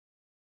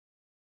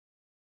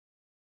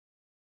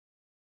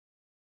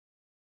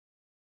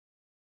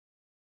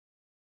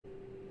Hey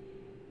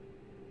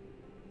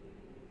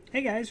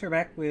guys, we're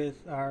back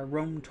with our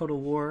Rome Total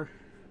War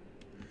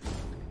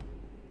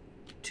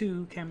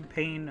 2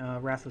 campaign,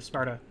 Wrath of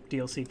Sparta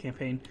DLC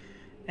campaign.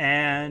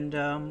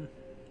 And,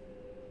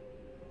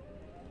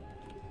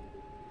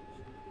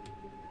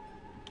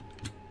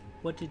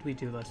 what did we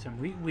do last time?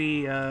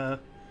 We got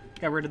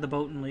rid of the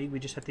boat and league. We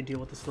just have to deal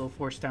with this little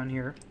force down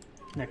here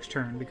next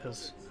turn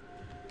because...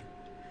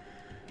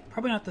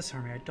 Probably not this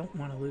army. I don't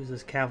want to lose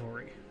this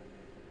cavalry.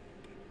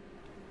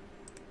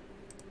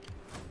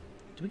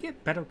 Do we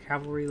get better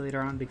cavalry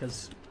later on?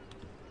 Because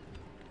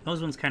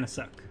those ones kind of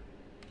suck.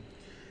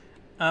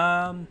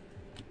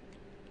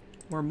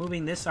 We're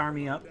moving this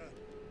army up.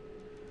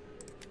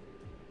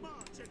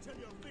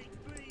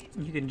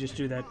 You can just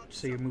do that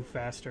so you move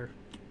faster.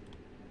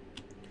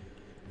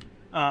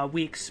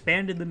 We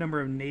expanded the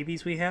number of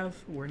navies we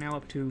have. We're now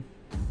up to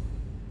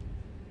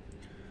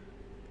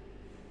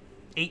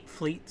 8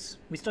 fleets.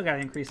 We still got to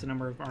increase the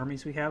number of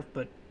armies we have,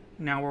 but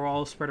now we're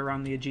all spread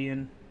around the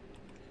Aegean.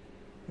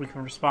 We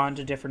can respond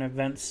to different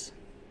events.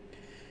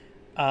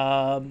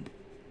 So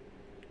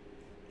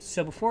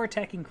before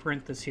attacking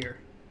Corinth this here,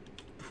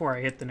 before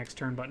I hit the next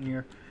turn button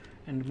here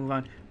and move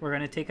on, we're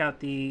going to take out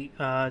the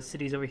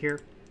cities over here.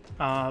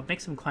 Make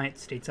some client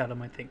states out of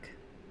them, I think.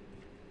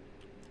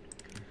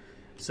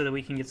 So that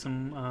we can get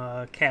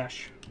some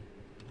cash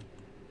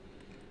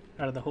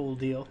out of the whole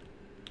deal.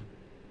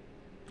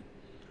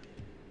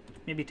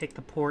 Maybe take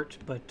the port,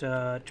 but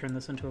turn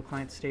this into a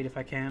client state if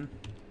I can.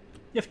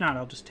 If not,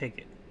 I'll just take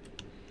it.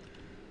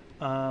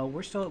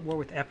 We're still at war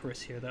with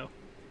Epirus here, though.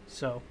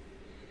 So,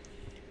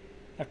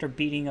 after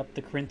beating up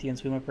the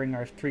Corinthians, we might bring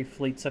our 3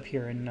 fleets up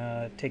here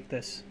and take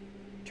this.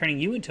 Turning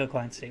you into a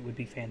client state would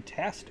be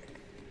fantastic.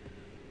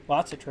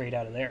 Lots of trade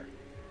out of there.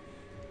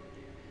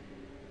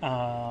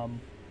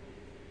 In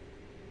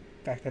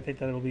fact, I think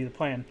that'll be the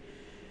plan.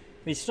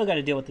 We still got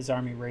to deal with this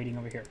army raiding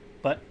over here.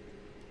 But,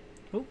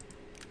 oh,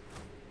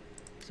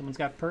 someone's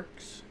got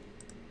perks.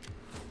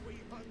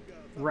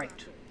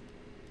 Right.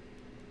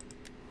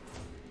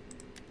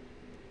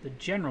 The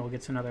general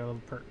gets another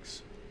level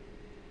perks.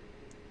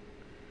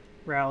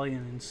 Rally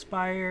and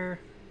inspire.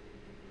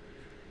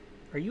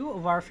 Are you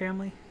of our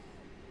family?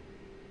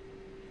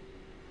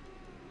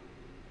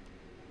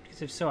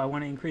 Because if so, I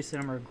want to increase the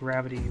number of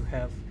gravity you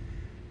have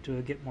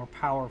to get more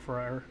power for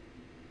our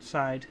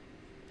side.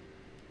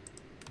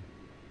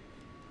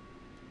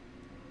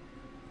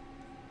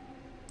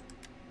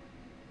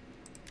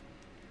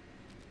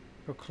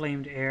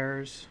 Proclaimed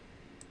heirs.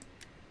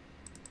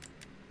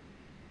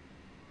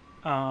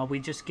 We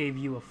just gave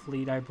you a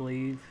fleet, I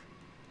believe.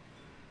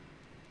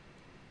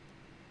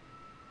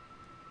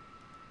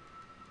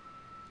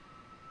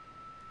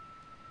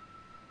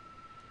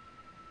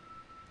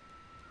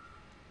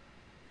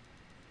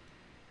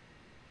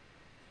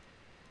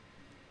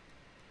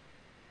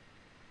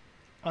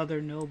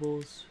 Other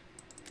nobles.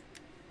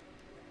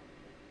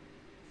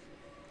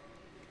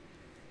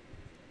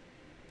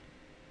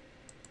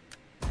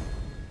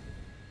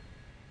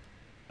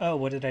 Oh,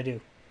 what did I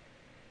do?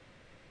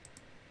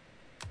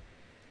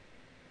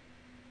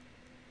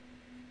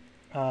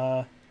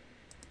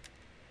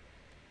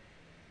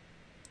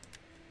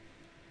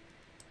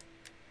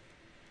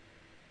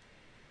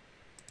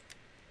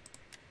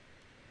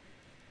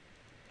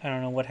 I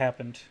don't know what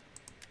happened.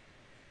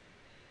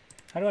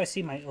 How do I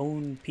see my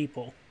own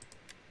people?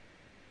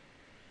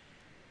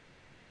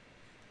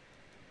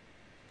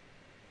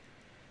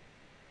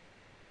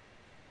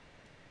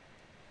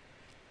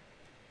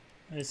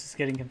 This is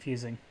getting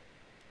confusing.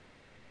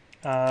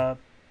 Sure. At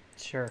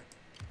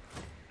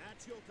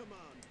your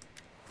command.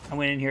 I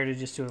went in here to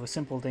just do a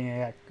simple thing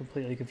and I got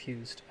completely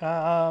confused.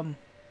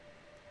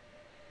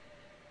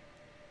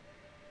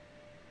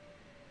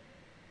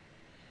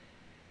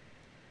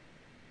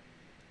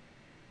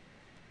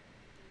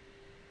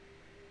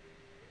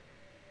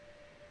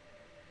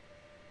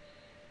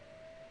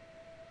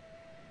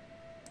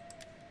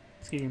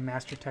 Let's give you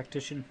Master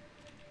Tactician.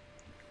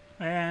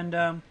 And,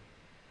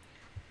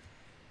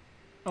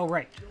 oh,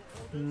 right.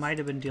 Might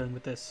have been dealing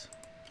with this.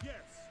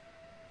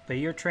 But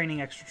you're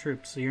training extra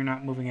troops, so you're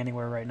not moving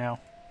anywhere right now.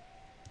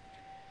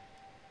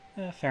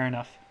 Fair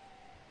enough.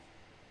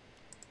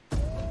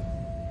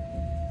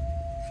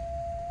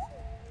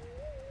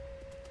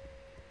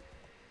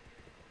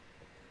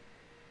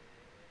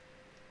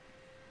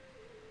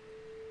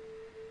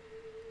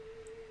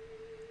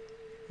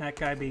 That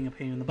guy being a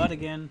pain in the butt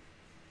again.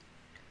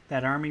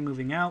 That army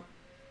moving out.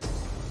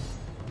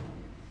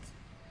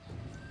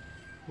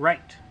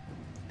 Right.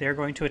 They're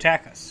going to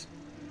attack us.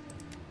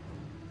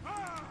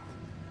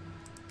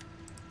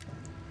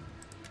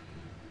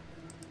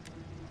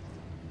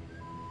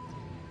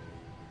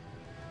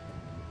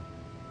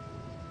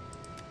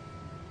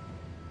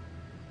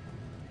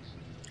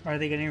 Are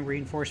they getting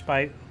reinforced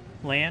by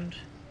land?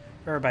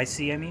 Or by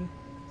sea, I mean?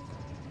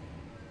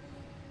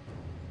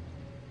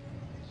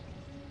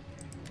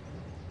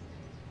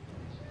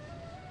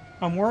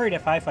 I'm worried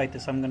if I fight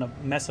this, I'm going to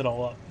mess it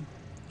all up.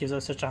 Gives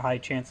us such a high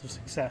chance of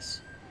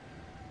success.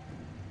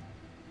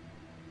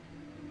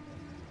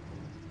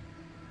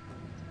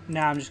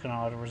 Nah, I'm just gonna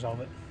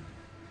auto-resolve it.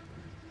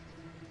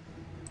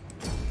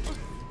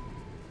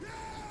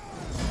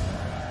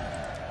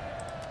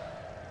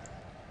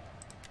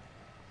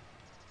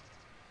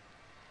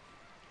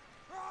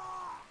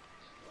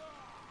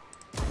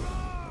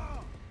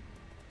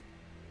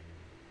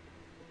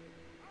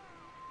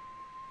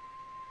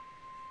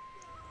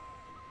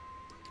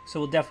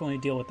 So we'll definitely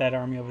deal with that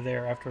army over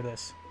there after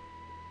this.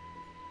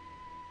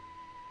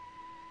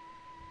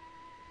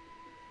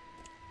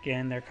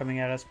 Again, they're coming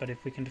at us, but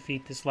if we can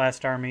defeat this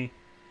last army,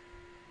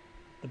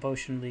 the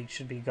Boeotian League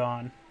should be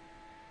gone.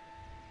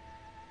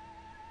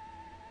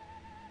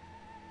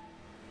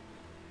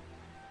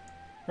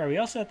 Right, we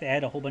also have to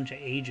add a whole bunch of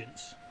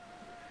agents.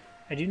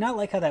 I do not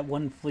like how that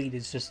one fleet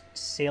is just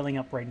sailing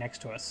up right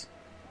next to us.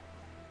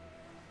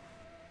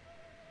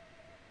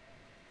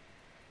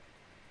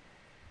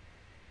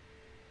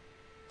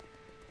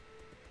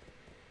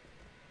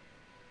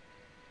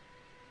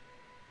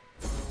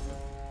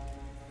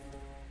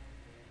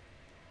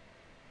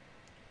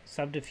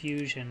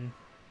 Subterfuge and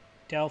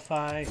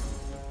Delphi.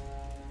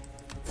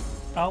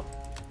 Oh,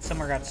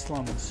 somewhere got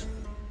slums.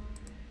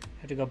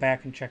 Have to go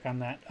back and check on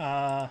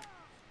that.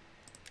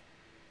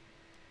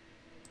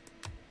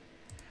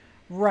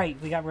 Right,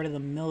 we got rid of the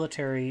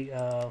military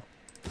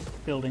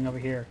building over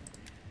here,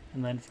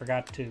 and then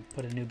forgot to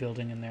put a new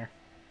building in there.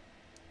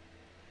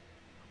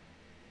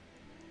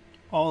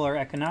 All our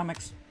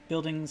economics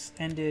buildings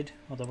ended,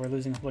 although we're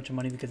losing a bunch of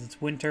money because it's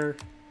winter.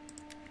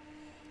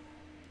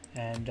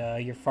 And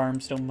your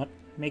farms don't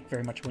make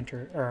very much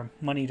winter or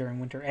money during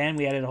winter. And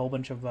we added a whole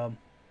bunch of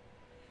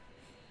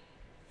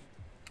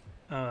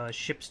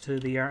ships to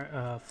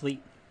the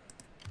fleet.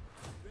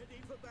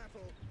 Ready for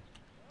battle.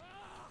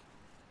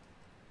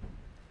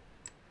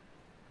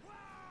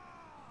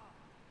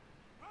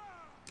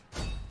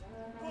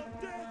 For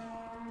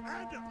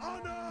death and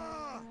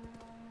honor.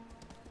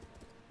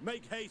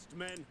 Make haste,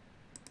 men.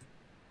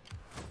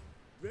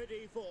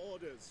 Ready for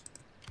orders.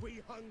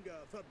 We hunger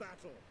for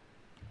battle.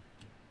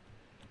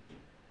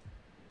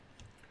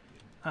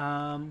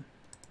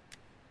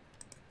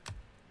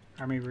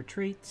 Army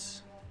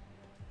retreats.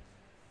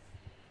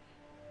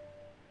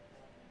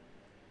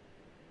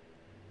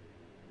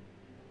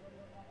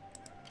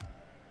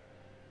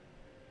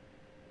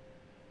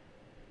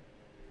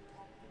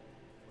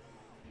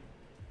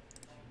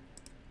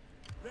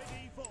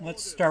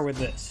 Let's start with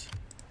this.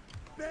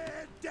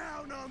 Bear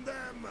down on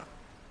them.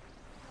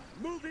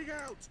 Moving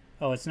out.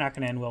 Oh, it's not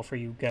going to end well for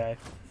you, guy.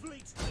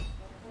 Fleet.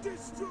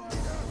 Destroy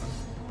them.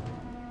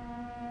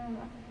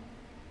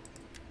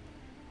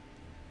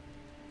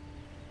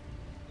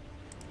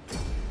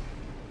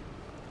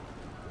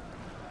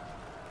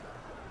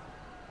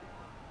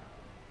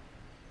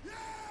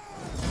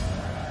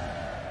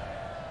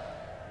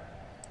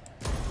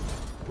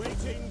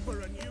 Waiting for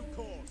a new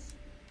course.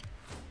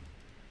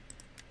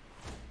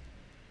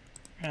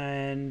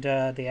 And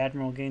the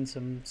Admiral gained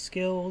some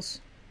skills.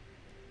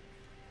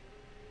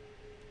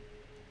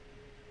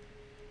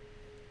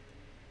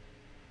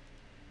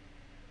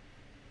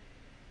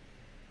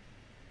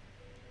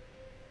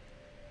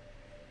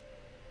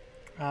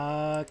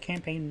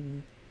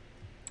 Campaign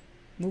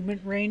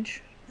movement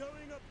range. Going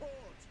a port.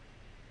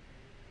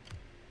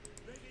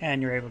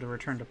 And you're able to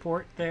return to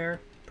port there.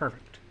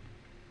 Perfect.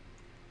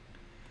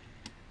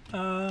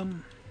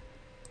 You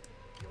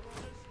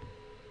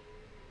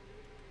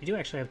do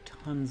actually have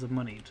tons of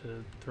money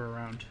to throw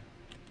around.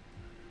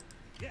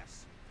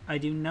 Yes. I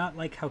do not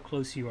like how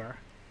close you are.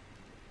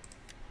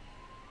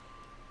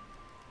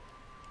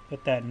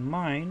 With that in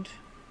mind,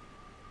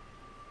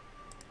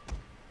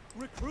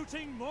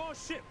 Recruiting more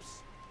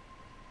ships.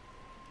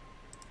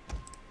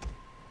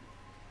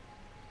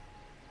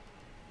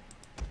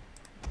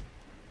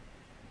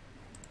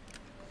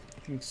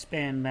 you can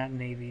expand that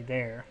navy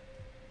there.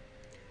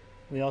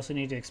 We also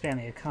need to expand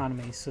the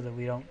economy so that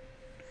we don't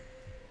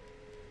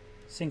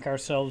sink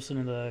ourselves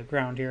into the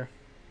ground here.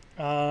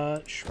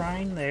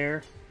 Shrine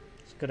there.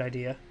 It's a good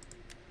idea.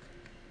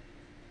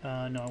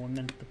 No, I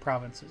meant the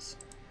provinces.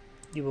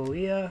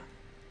 Euboea.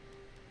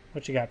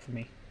 What you got for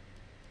me?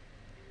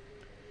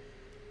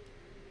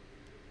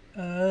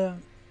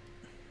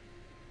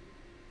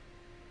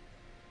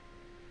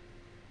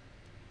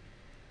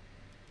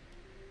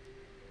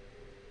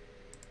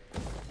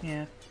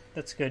 Yeah,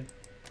 that's good.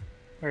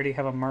 We already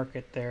have a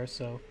market there,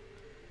 so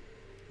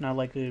not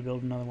likely to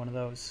build another one of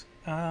those.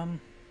 Yeah,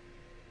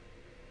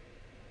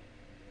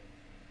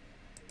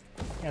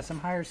 some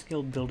higher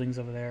skilled buildings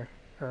over there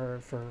are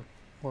for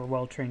more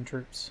well-trained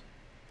troops.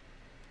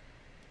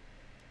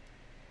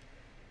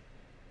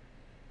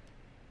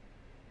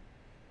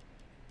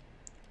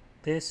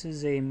 This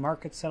is a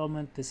market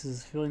settlement. This is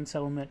a civilian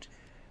settlement.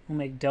 We'll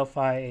make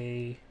Delphi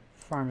a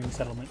farming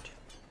settlement.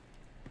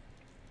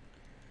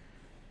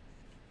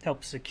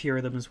 Help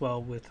secure them as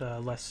well with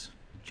less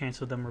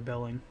chance of them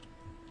rebelling.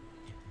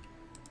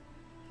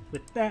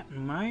 With that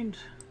in mind,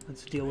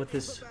 let's deal with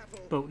this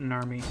Boeotian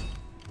army.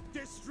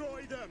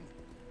 Destroy them.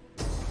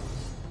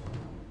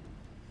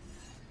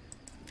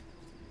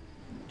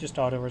 Just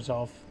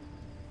auto-resolve.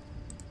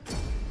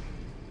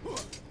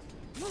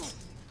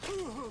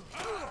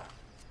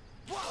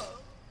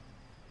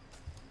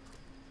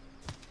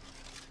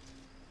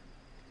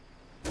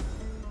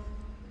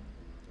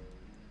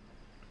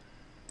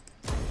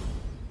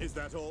 Is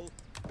that all?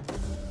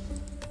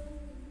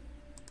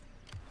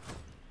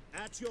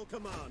 At your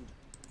command.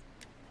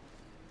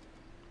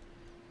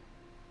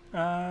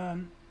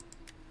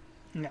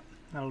 No,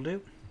 that'll do.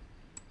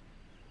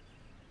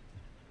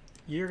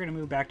 You're going to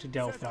move back to Set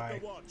Delphi. up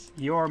the watch.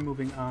 You're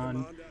moving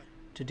on Commander.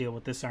 to deal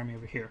with this army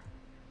over here.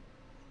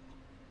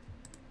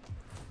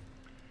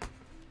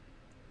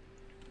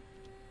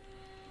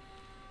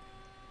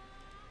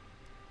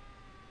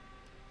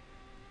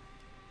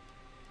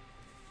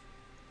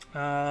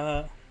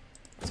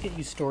 Let's get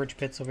you storage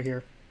pits over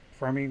here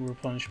for army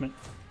replenishment.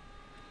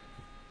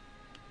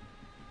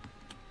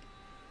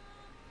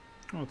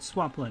 Oh, it's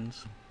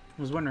swamplands.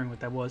 I was wondering what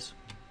that was.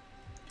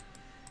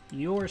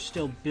 You're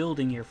still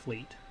building your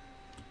fleet.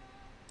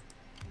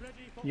 Ready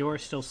for You're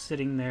still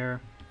sitting there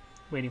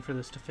waiting for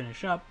this to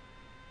finish up.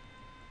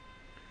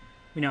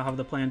 We now have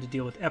the plan to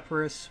deal with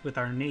Epirus with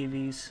our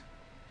navies.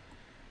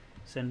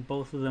 Send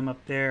both of them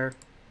up there.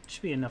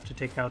 Should be enough to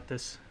take out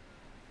this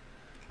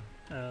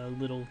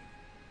little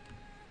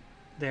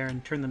there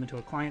and turn them into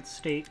a client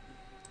state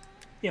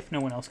if no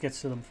one else gets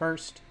to them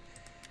first.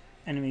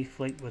 Enemy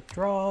fleet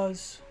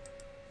withdraws.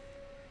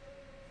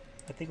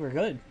 I think we're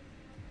good.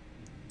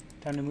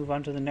 Time to move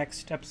on to the next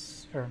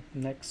steps, or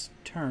next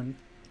turn.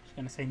 I was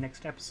gonna say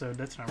next episode,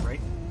 that's not right.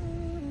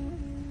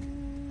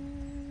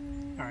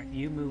 Alright,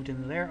 you moved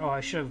into there. Oh, I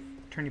should have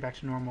turned you back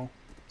to normal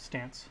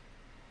stance.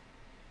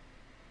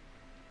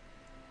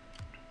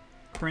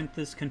 Corinth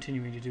is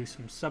continuing to do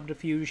some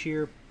subterfuge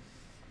here.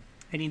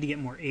 I need to get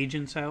more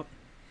agents out.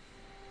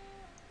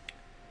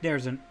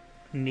 There's a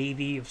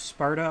navy of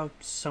Sparta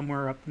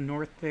somewhere up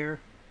north there.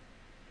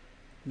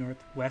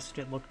 Northwest,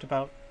 it looked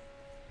about.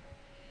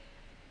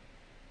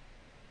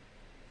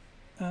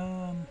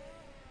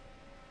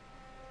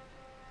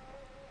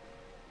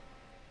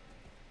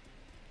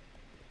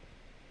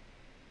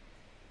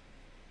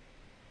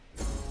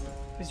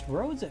 Is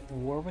Rhodes at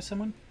war with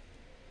someone?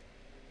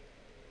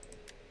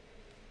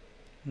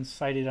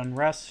 Incited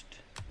unrest.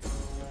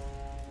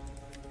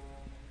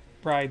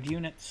 Bribed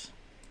units.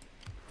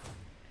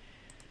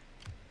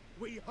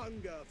 We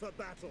hunger for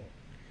battle.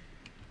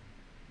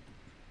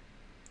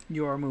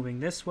 You're moving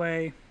this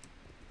way.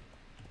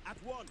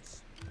 At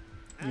once.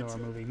 You're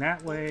moving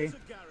that way. Orders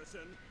of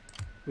garrison.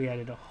 We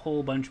added a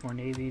whole bunch more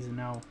navies and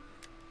now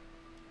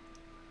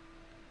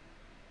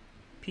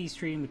peace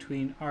treaty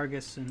between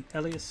Argus and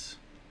Elias.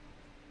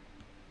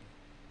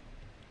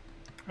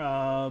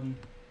 Yeah,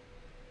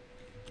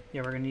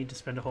 we're gonna need to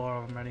spend a whole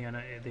lot of money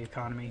on the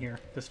economy here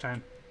this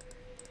time.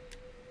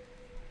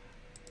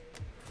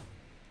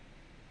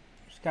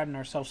 Just gotten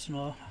ourselves in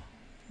a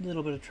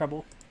little bit of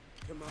trouble.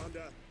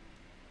 Commander.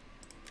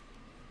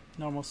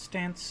 Normal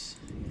stance,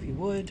 if you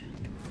would.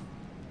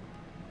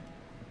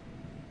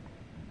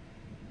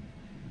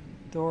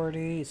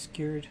 Authority is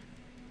secured.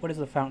 What does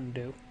the fountain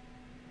do?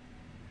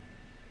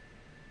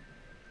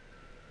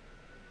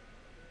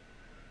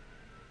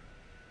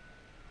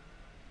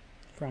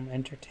 From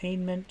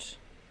entertainment.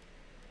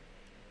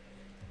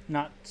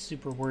 Not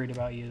super worried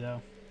about you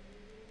though.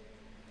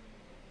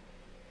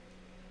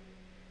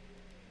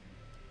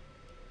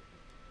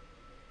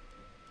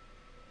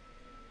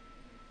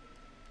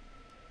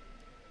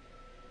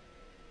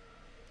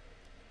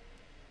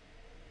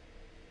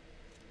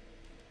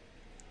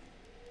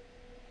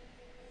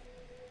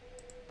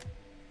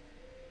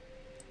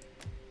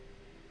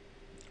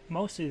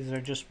 Most of these are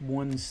just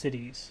one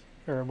cities,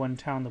 or one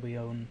town that we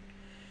own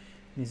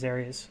in these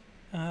areas.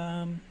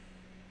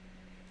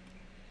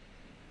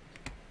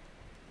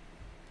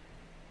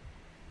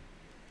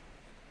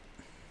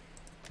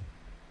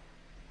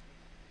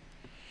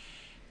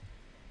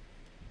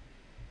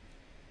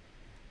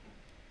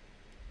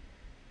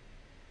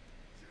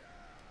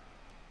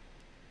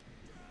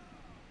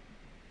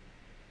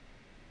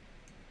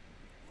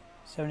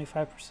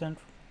 75%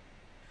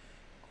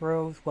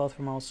 growth, wealth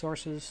from all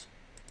sources.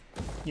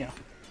 Yeah.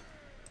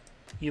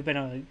 You've been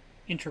an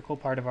integral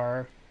part of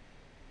our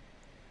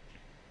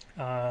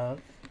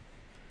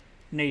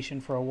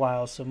nation for a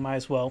while, so might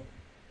as well.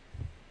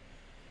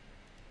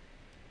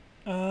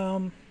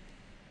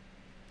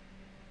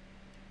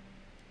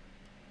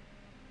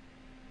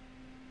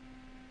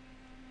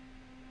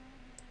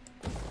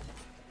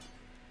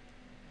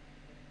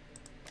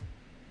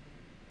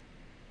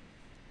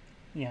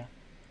 Yeah.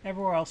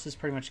 Everywhere else is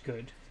pretty much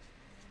good.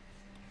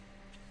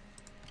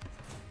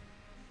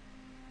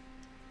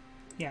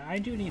 Yeah, I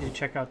do need to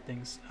check out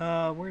things.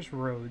 Where's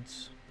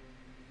Rhodes?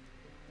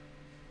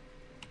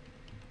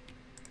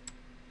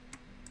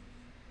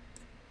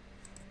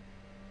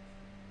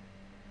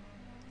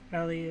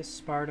 Elias,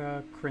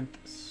 Sparta,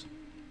 Corinthus.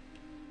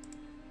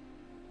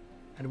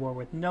 At war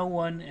with no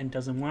one and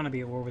doesn't want to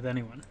be at war with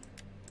anyone.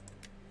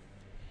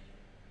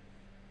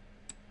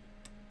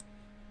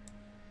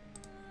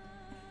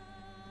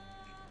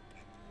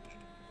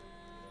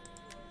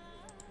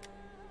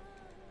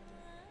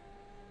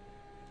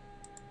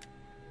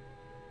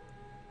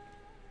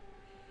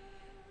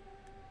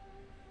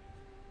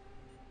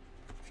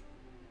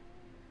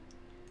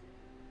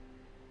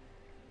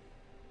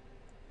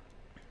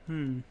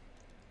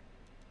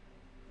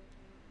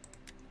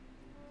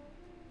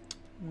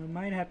 We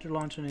might have to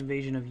launch an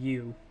invasion of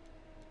you.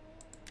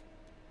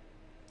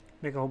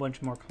 Make a whole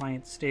bunch more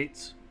client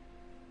states.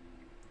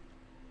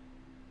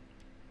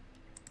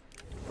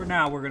 For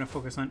now, we're going to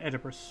focus on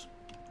Oedipus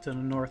to the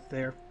north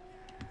there.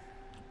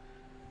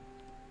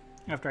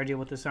 After I deal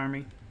with this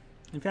army.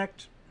 In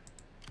fact,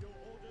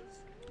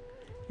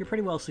 you're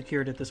pretty well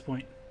secured at this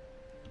point.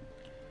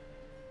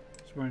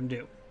 That's what we're going to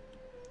do.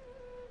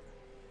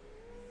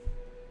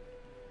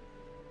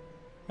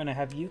 I'm going to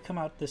have you come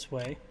out this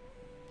way.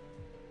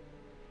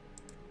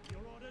 Your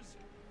orders.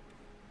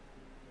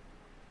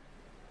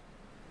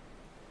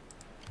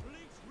 Police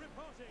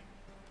reporting.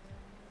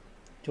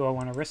 Do I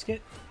want to risk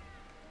it?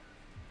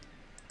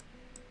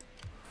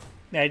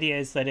 The idea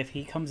is that if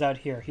he comes out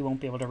here, he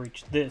won't be able to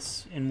reach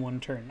this in one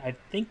turn. I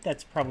think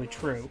that's probably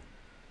true.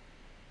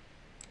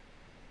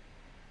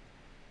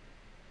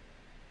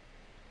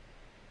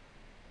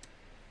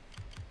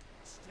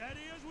 Steady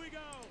as we go.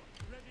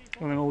 Ready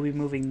for And then we'll be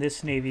moving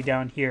this navy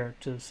down here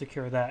to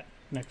secure that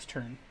next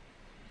turn.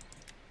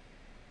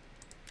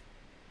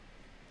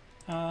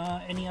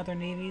 Any other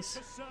navies?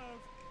 to serve.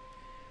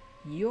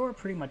 You're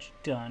pretty much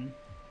done.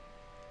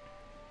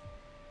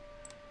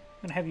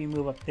 I'm gonna have you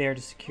move up there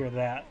to secure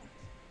that.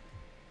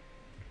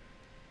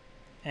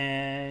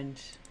 And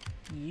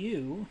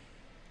you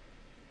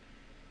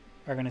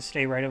are gonna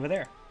stay right over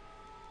there.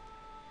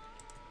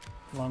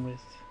 Along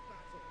with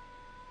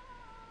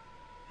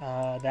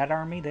that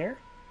army there.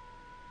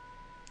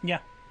 Yeah.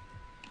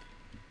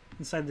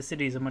 Inside the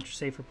city is a much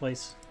safer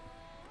place.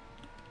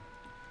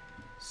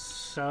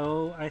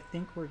 So I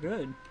think we're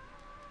good.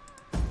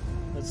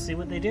 Let's see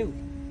what they do.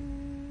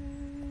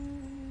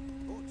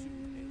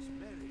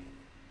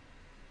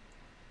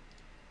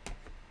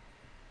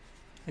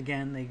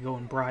 Again, they go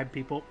and bribe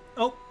people.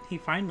 Oh, he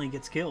finally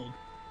gets killed.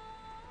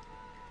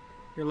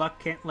 Your luck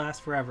can't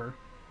last forever.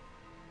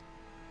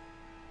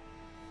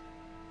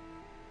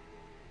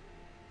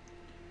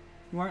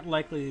 You aren't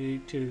likely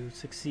to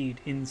succeed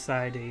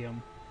inside a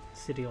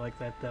city like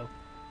that, though.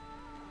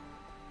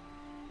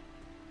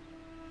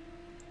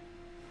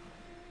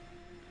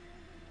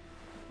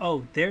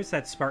 Oh, there's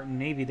that Spartan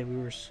navy that we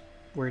were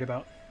worried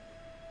about.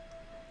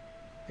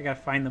 I gotta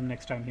find them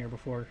next time here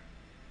before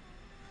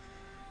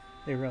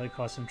they really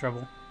cause some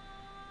trouble.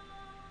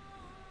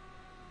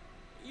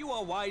 You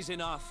are wise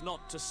enough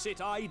not to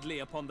sit idly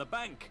upon the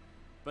bank,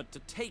 but to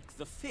take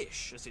the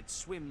fish as it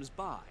swims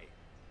by.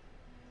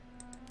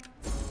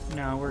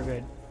 No, we're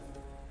good.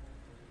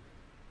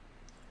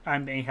 I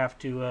may have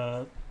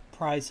to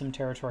prize some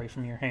territory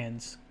from your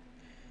hands.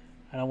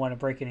 I don't want to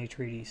break any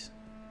treaties.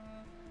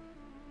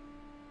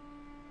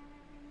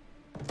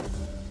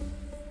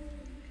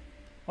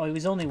 Oh, he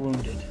was only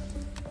wounded.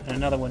 And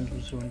another one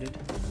was wounded.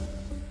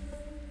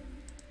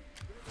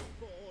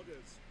 For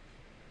orders.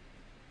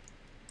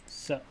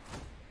 So.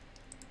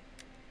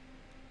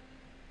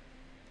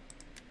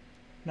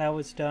 That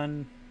was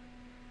done.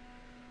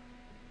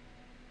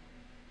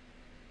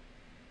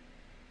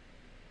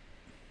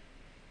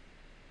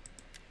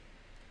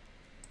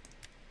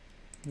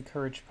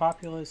 Encourage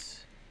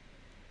populace.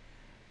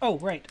 Oh,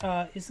 right.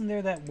 Isn't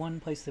there that one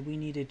place that we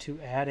needed to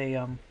add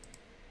a,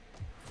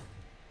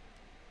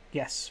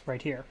 Yes,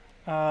 right here.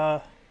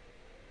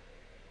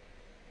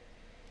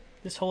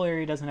 This whole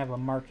area doesn't have a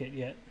market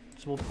yet,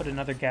 so we'll put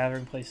another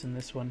gathering place in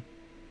this one.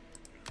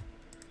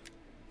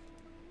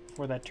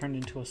 Before that turned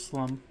into a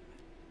slum.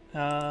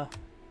 Right.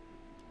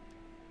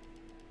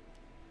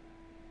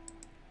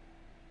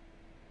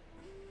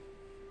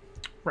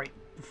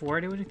 Before I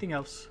do anything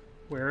else,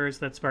 where is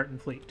that Spartan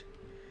fleet?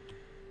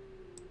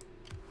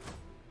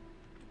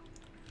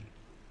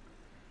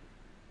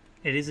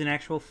 It is an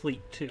actual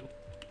fleet, too.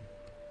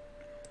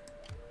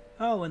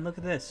 Oh, and look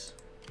at this.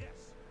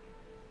 Yes.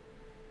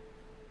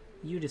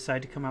 You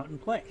decide to come out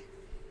and play.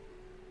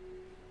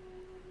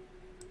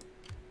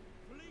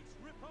 Police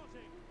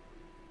reporting.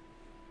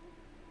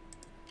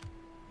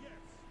 Yes.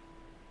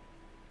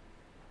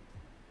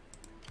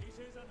 It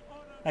is an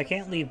honor. I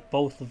can't leave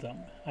both of them.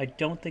 I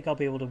don't think I'll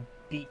be able to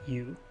beat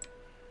you.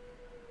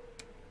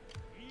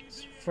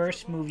 Easy as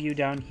First, move you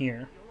down here.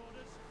 your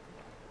orders.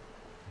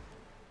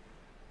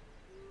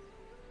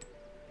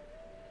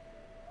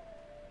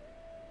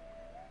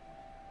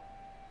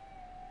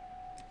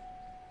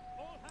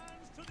 All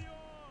hands to the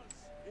oars.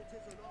 It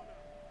is an honor.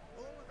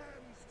 All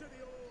hands to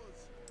the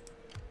oars.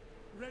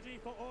 Ready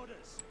for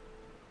orders.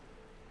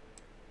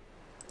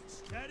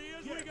 Steady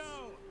as we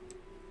go.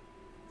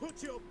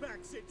 Put your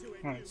backs into it.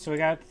 Alright, so we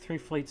got 3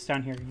 fleets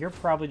down here. You're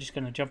probably just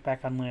going to jump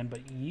back on land,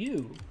 but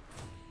you...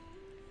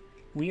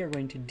 We are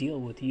going to deal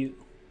with you.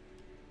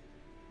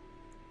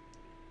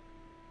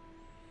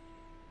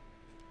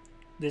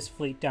 This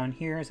fleet down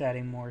here is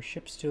adding more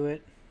ships to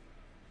it.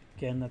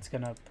 Again, that's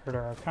going to hurt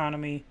our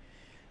economy.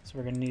 So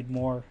we're going to need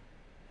more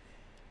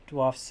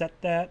to offset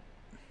that.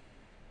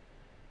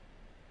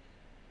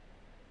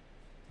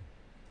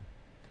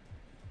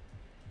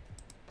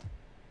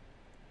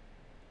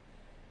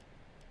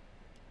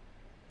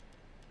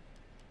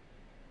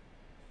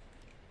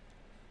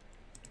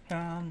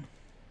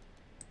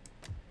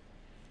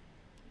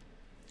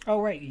 Oh,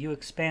 right, you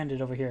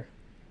expanded over here.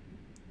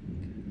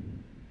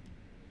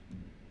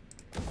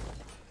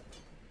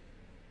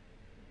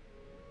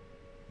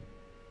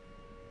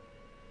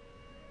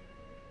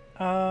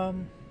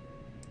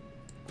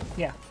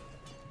 Yeah.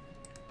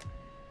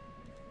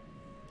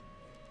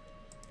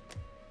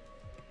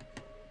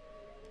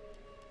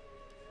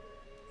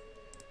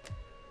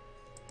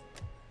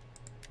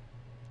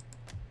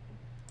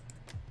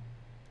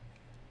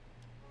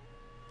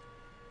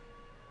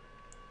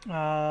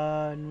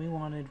 And we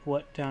wanted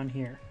what down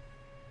here?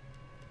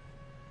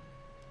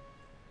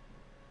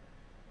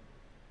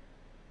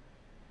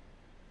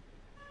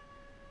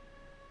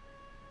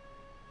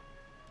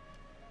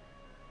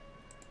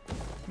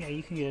 Yeah,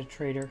 you can get a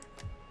trader.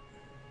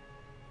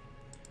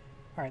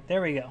 Alright,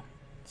 there we go.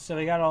 So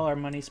we got all our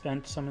money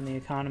spent, some in the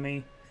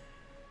economy.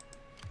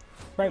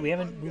 Right, we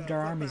haven't moved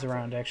our armies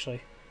around,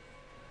 actually.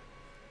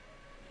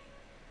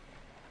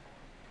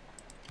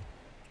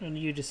 And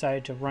you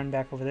decided to run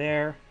back over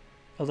there.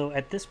 Although,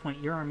 at this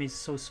point, your army's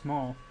so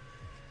small,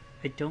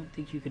 I don't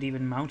think you could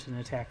even mount an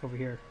attack over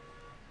here.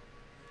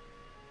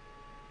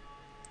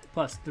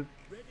 Plus, the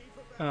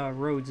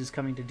Rhodes is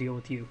coming to deal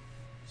with you.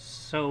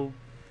 So,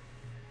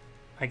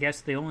 I guess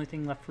the only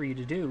thing left for you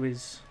to do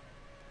is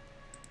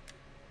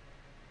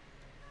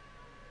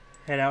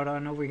head out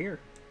on over here.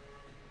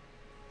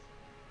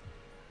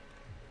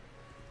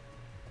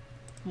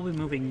 We'll be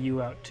moving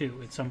you out too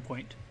at some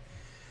point.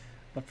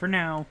 But for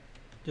now,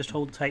 just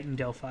hold tight in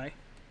Delphi.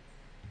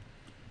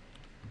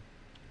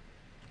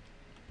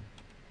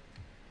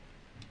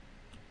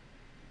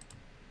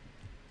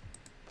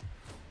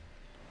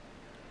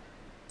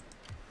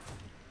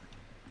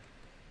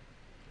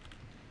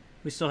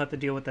 We still have to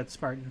deal with that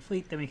Spartan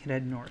fleet, then we can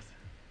head north.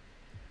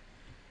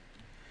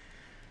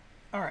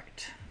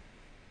 Alright.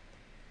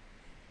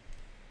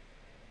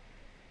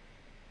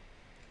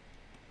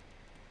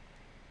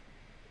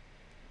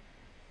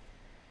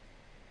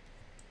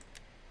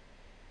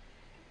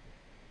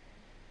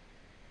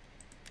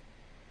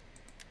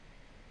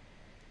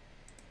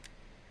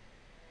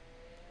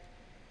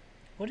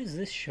 What is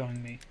this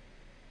showing me?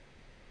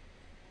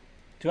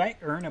 Do I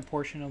earn a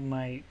portion of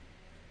my...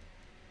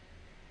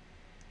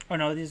 Oh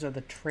no, these are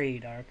the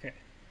trade. Okay,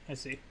 I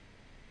see.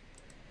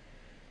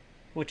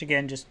 Which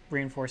again just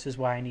reinforces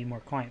why I need more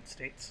client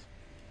states.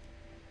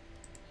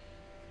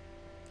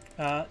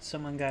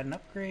 Someone got an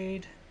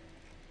upgrade.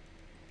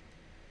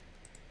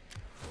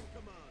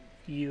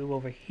 You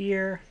over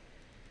here.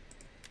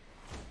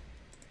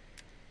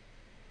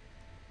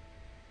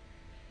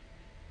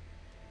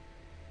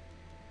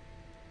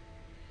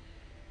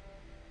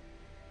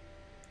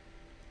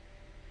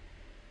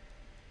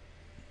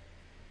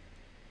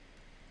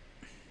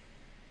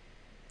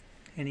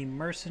 Any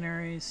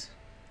mercenaries?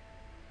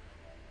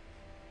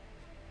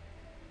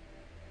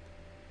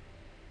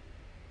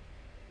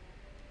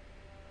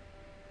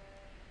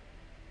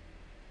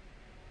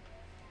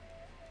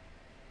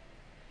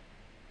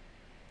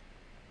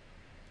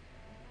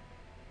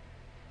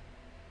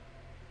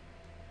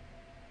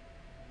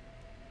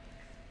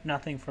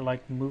 Nothing for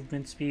like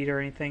movement speed or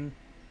anything.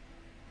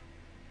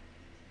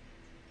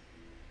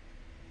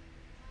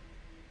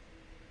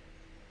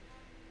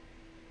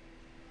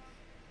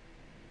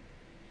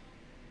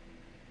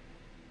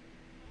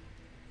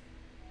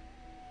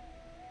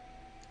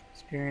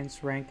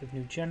 Experience rank of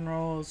new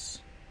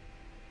generals.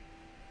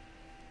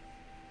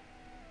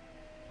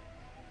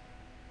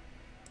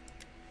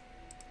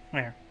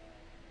 There.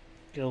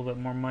 Get a little bit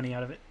more money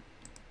out of it.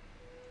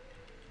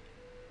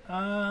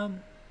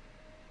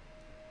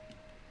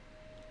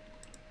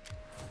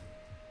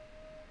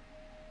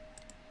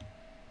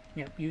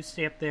 Yep, you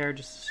stay up there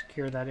just to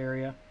secure that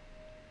area.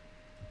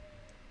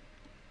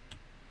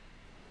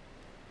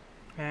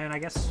 And I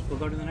guess we'll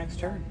go to the next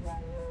turn.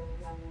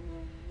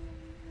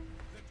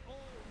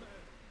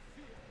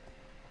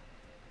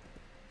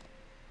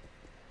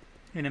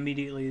 And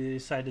immediately they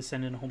decide to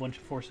send in a whole bunch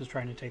of forces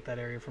trying to take that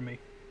area from me.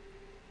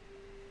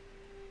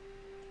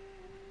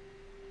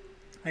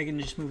 I can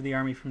just move the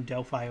army from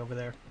Delphi over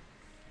there.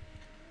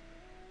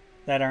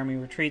 That army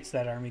retreats,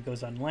 that army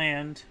goes on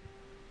land.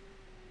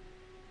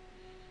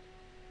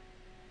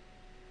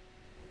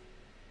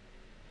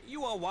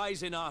 You are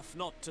wise enough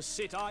not to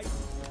sit idle.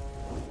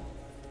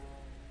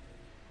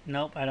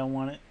 Nope, I don't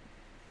want it.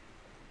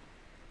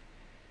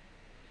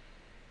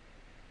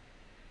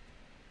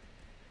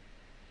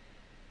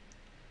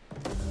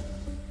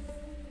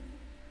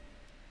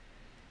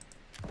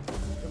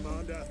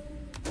 Commander.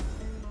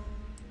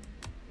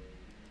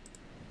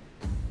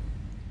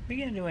 We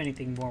can't do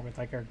anything more with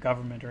like our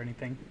government or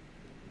anything.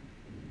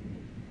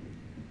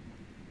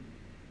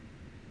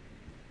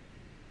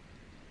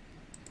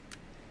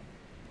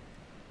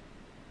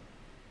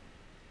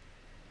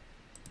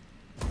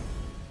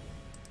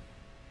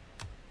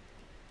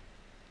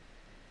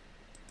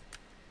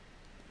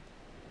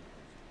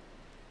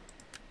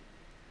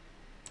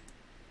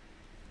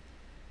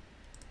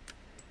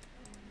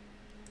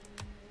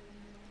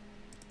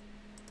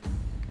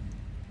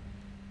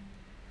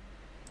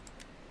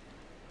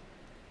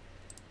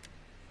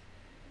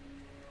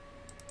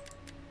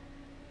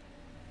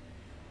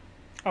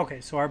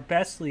 Okay, so our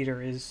best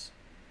leader is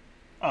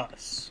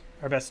us.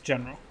 Our best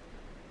general.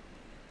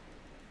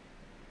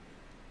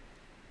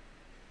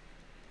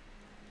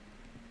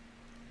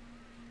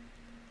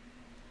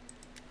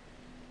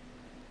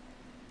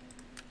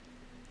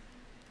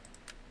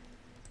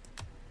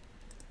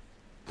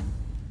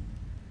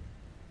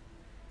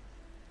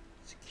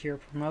 Secure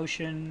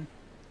promotion.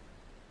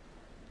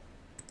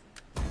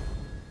 I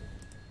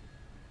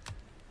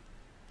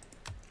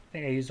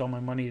think I used all my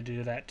money to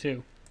do that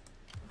too.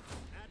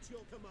 At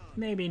your command.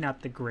 Maybe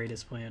not the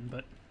greatest plan,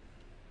 but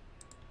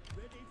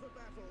Ready for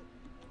battle.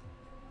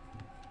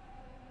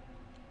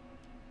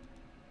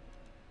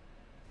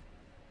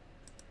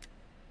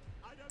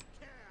 I don't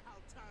care how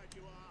tired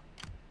you are.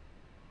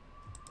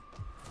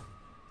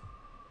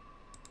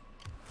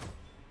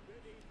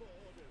 Ready for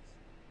orders.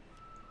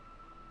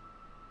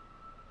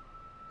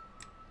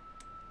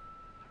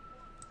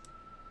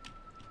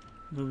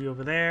 move you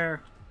over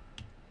there.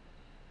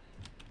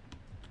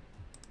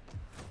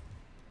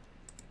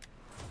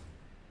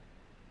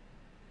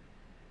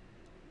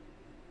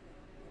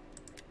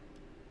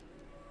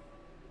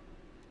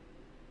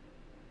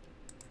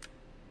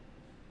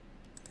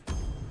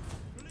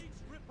 Police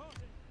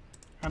reporting.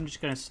 I'm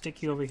just going to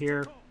stick you over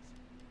here.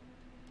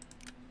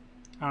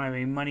 I don't have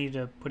any money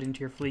to put into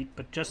your fleet,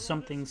 but just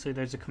something so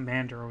there's a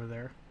commander over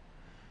there.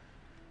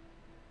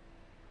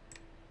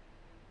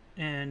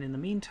 And in the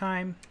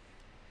meantime,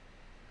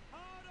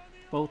 Hard on the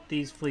both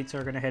these fleets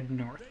are going to head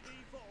north Ready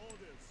for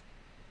orders.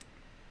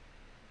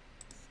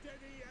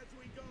 Steady as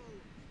we go.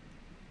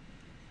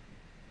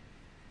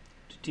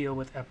 to deal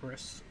with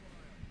Epirus.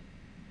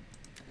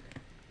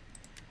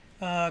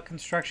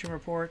 Construction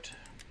report.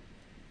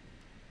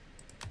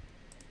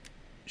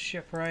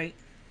 Shipwright.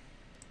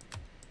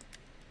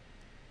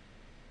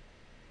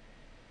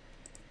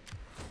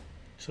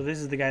 So this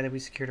is the guy that we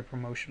secured a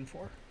promotion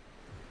for.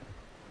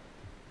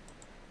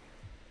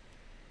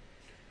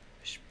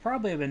 I should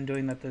probably have been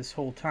doing that this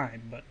whole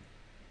time, but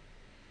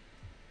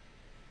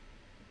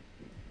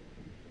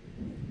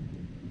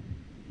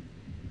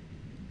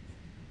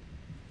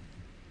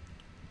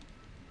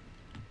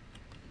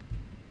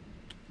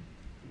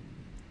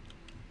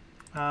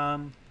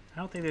I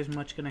don't think there's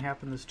much going to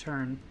happen this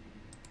turn.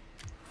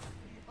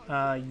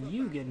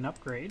 You get an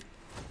upgrade.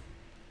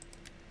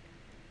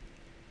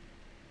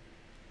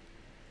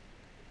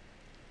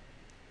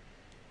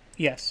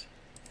 Yes,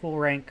 full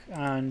rank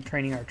on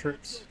training our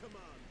troops. Your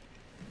command.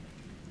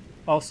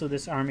 Also,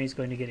 this army is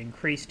going to get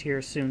increased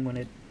here soon when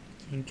it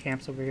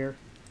encamps over here.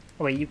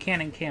 Oh wait, you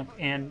can encamp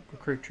and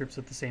recruit troops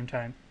at the same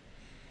time.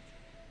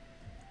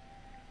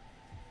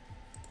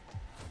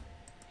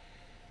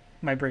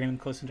 Might bring them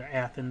close into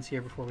Athens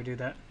here before we do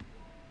that.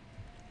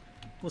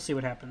 We'll see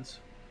what happens.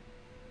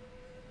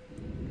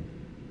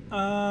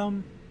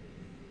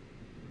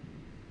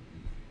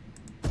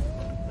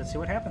 Let's see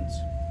what happens.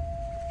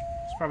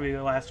 It's probably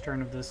the last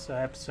turn of this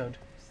episode.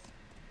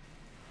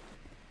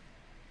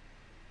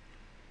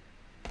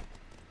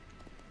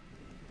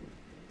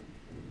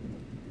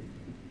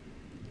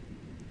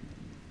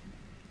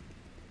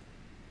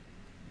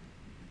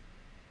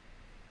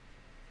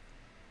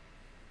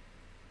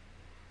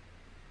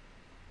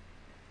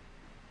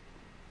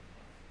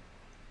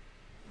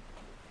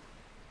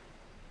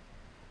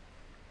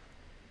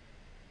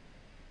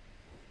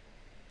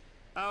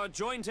 Our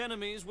joint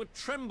enemies would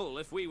tremble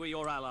if we were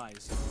your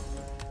allies.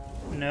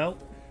 No.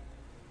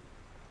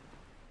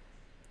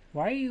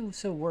 Why are you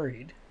so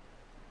worried?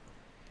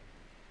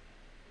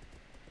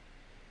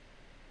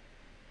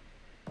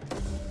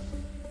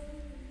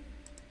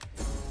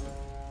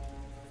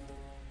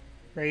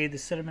 Raid the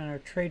sedimentary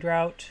trade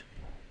route.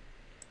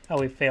 Oh,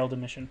 we failed a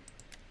mission.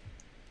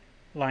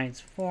 Alliance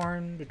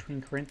formed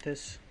between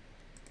Corinthus.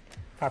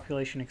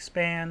 Population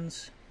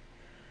expands.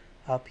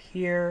 Up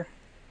here.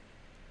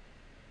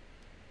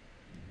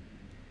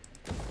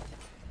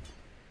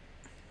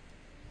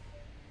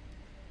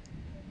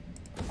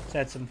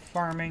 Let's add some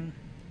farming.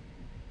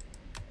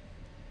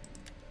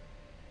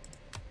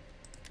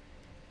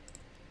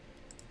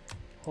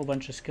 Whole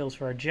bunch of skills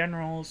for our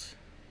generals.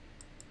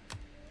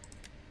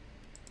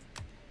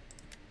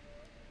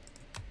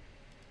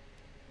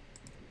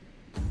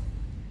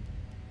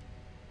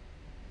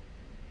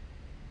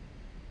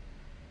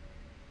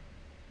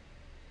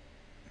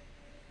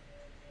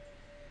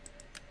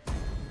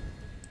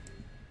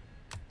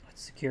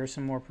 Let's secure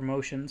some more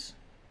promotions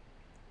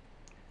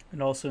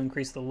and also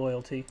increase the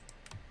loyalty.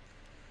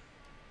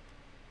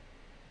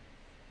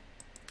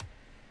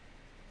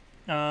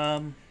 It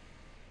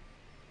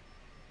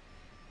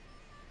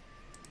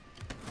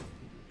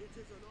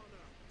is an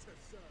honor to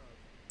serve.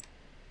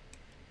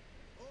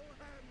 All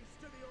hands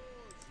to the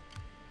oars.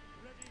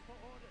 Ready for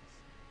orders.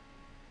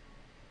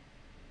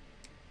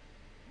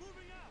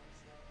 Moving out.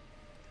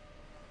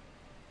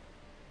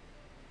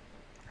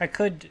 I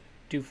could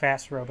do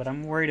fast row, but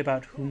I'm worried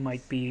about who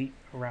might be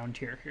around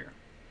here.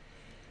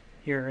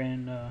 Here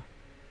in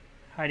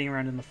hiding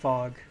around in the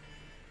fog.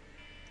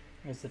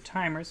 There's the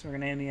timer, so we're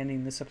going to be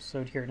ending this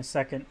episode here in a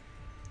second.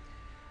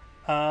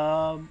 What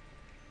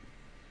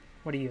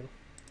are you?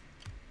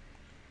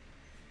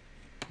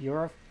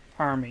 your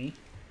army.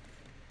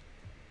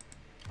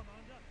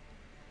 Commander.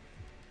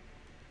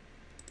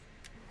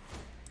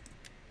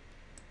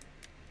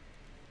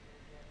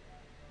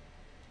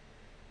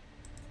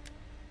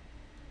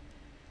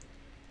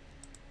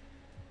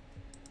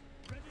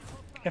 Ready for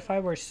battle. If I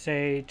were,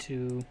 say, to...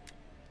 You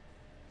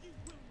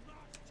will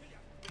march till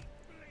your feet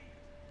bleed.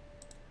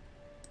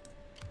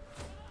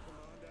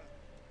 Commander.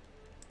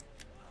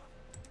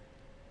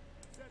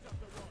 Set up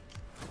the watch.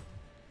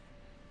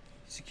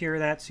 secure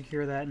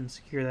that, and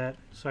secure that,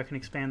 so I can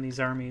expand these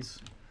armies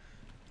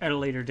at a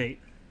later date.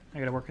 I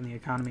gotta work on the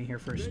economy here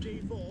first.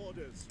 Ready for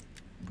orders.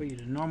 Put you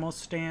to normal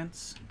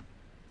stance.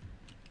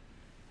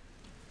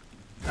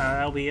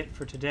 That'll be it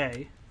for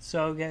today.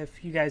 So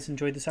if you guys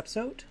enjoyed this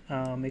episode,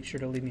 make sure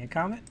to leave me a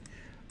comment,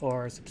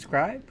 or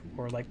subscribe,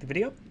 or like the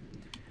video.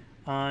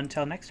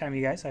 Until next time,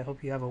 you guys, I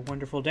hope you have a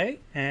wonderful day,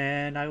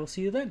 and I will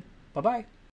see you then. Bye-bye.